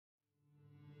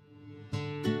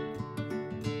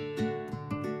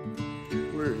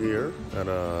We're here at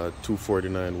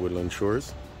 249 Woodland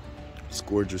Shores. It's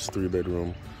gorgeous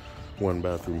 3-bedroom,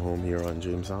 1-bathroom home here on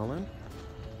James Island.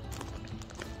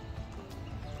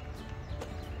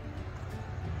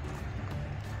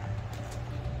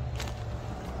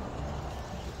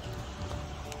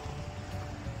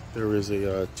 There is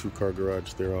a 2-car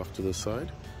garage there off to the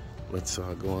side. Let's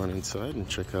go on inside and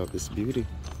check out this beauty.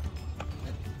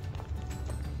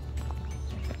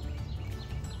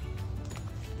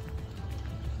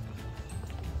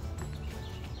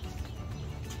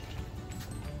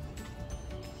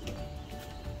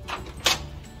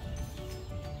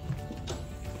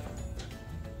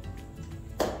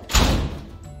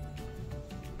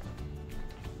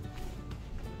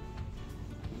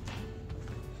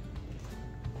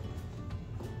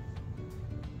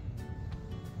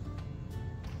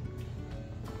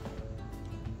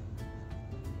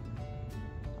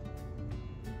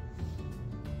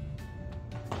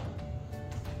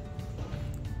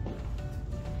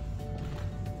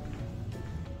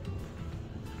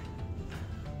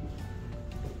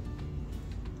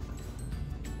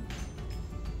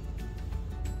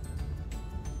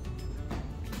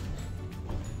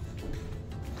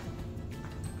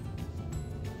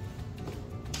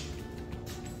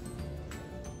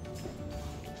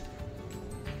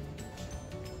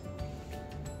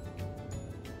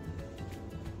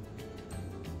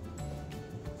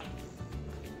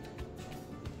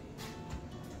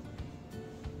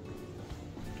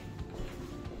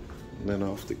 And then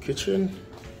off the kitchen,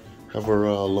 have our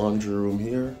laundry room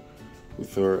here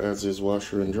with our as-is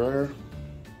washer and dryer.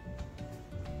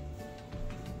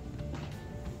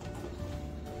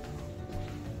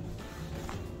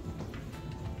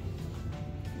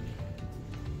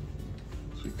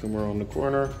 So you come around the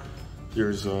corner,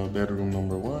 here's bedroom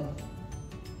number 1.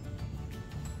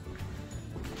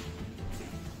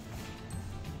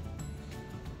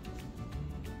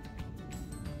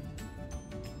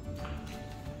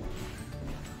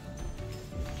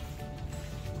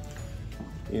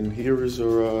 And here is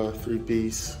our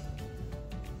 3-piece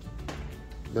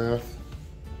bath,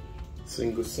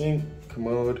 single sink,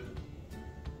 commode.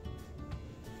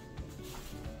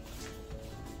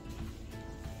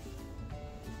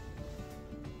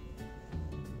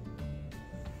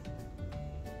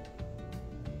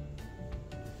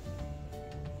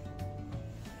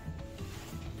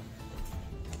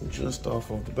 And just off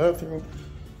of the bathroom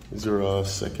is our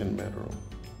 2nd bedroom.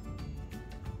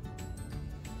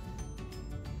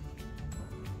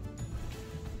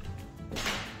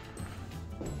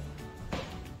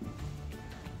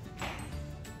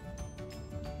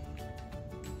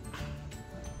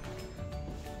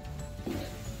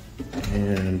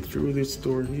 And through this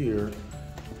door here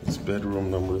is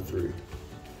bedroom number 3.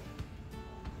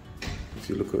 If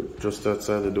you look at just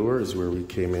outside the door is where we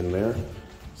came in there.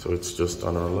 So it's just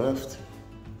on our left.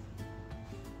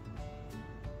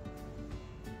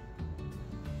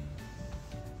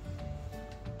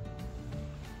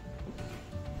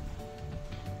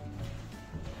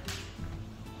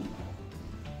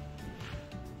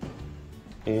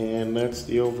 And that's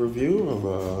the overview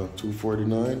of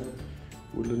 249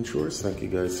 Woodland Shores. Thank you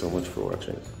guys so much for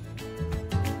watching.